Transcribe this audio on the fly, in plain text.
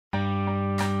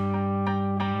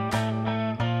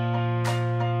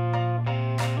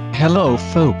Hello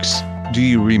folks, do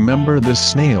you remember the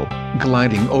snail,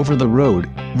 gliding over the road,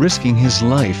 risking his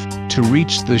life, to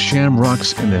reach the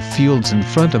shamrocks in the fields in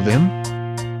front of him?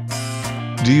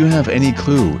 Do you have any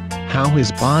clue how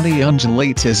his body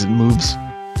undulates as it moves?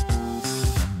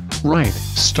 Right,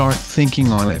 start thinking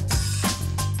on it.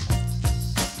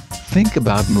 Think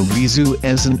about Muvizu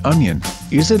as an onion.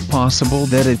 Is it possible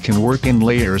that it can work in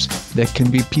layers that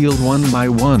can be peeled one by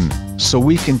one, so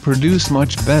we can produce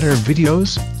much better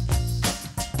videos?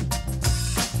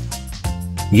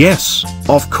 Yes,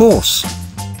 of course.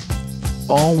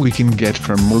 All we can get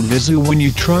from Muvizu when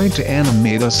you try to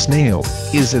animate a snail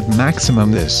is at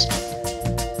maximum this.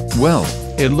 Well,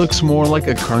 it looks more like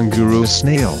a kangaroo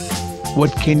snail.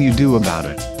 What can you do about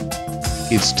it?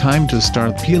 It's time to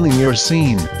start peeling your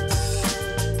scene.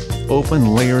 Open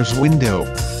Layers window.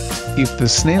 If the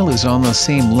snail is on the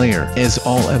same layer as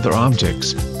all other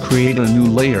objects, create a new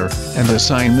layer and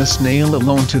assign the snail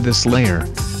alone to this layer.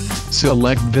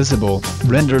 Select Visible,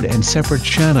 Rendered and Separate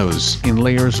Shadows in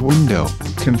Layers window.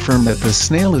 Confirm that the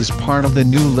snail is part of the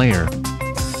new layer.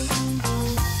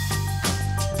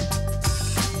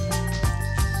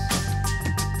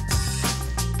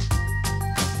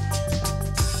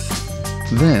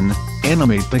 Then,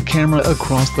 animate the camera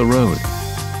across the road.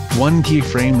 One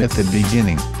keyframe at the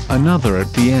beginning, another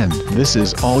at the end. This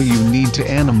is all you need to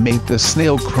animate the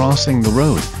snail crossing the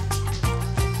road.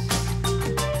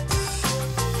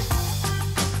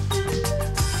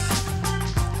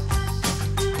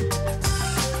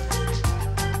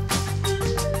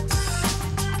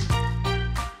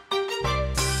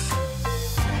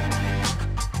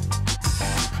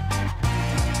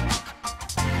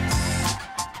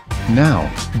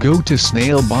 Now, go to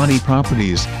Snail Body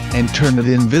Properties, and turn it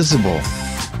invisible.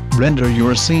 Render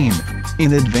your scene.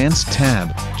 In Advanced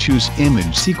tab, choose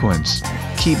Image Sequence.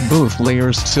 Keep both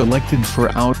layers selected for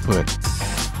output.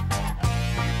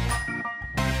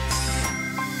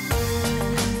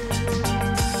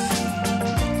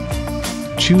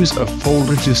 Choose a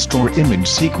folder to store image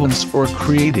sequence or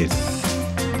create it.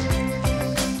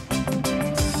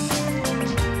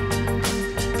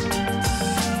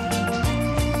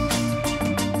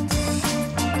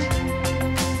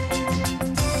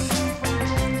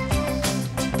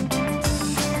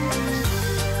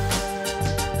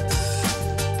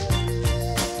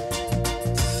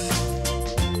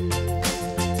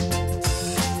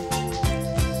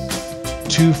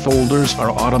 Two folders are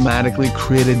automatically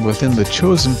created within the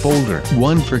chosen folder,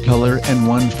 one for color and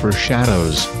one for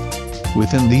shadows.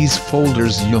 Within these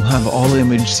folders you'll have all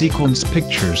image sequence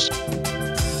pictures.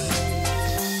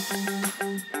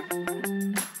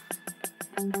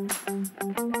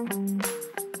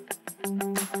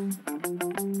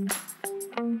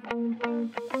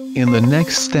 In the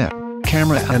next step,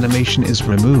 camera animation is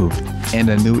removed, and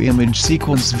a new image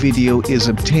sequence video is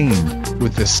obtained,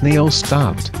 with the snail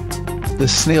stopped. The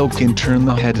snail can turn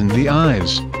the head and the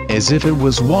eyes, as if it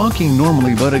was walking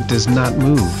normally, but it does not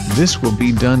move. This will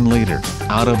be done later,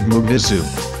 out of Muvizu.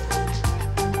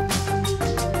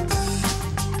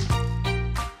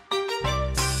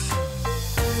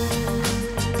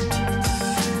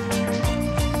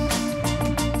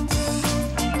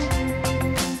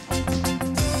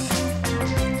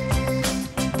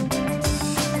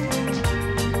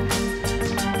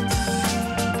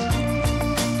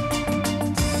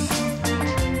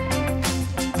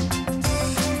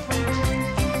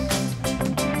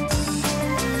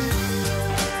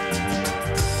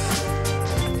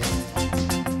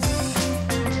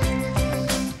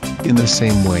 In the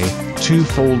same way, two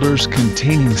folders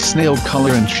containing snail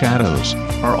color and shadows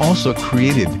are also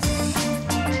created.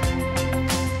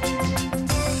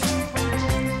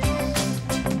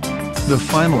 The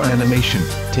final animation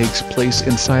takes place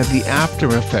inside the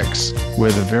After Effects,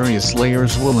 where the various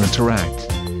layers will interact.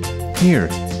 Here,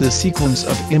 the sequence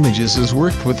of images is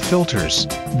worked with filters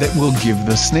that will give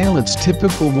the snail its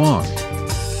typical walk.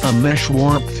 A mesh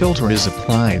warp filter is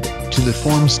applied to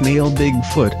deform snail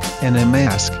Bigfoot, and a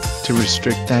mask to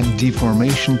restrict that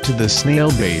deformation to the snail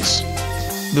base.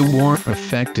 The warp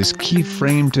effect is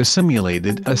keyframed to simulate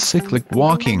a cyclic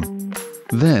walking.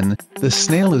 Then, the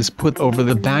snail is put over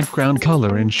the background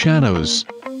color and shadows.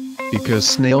 Because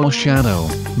snail shadow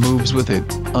moves with it,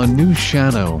 a new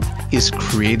shadow is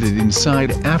created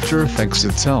inside After Effects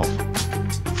itself.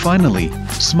 Finally,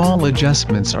 small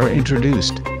adjustments are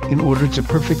introduced in order to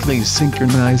perfectly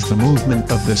synchronize the movement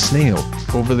of the snail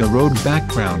over the road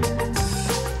background.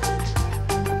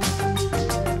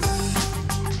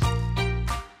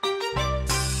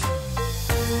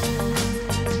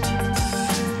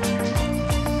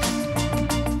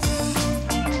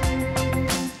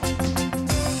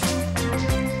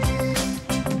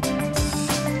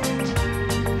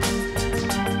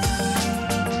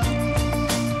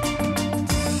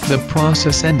 The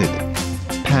process ended.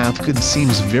 Path could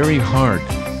seems very hard.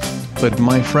 But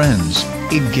my friends,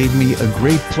 it gave me a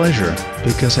great pleasure,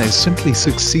 because I simply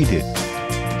succeeded.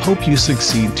 Hope you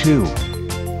succeed too.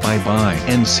 Bye bye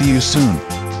and see you soon.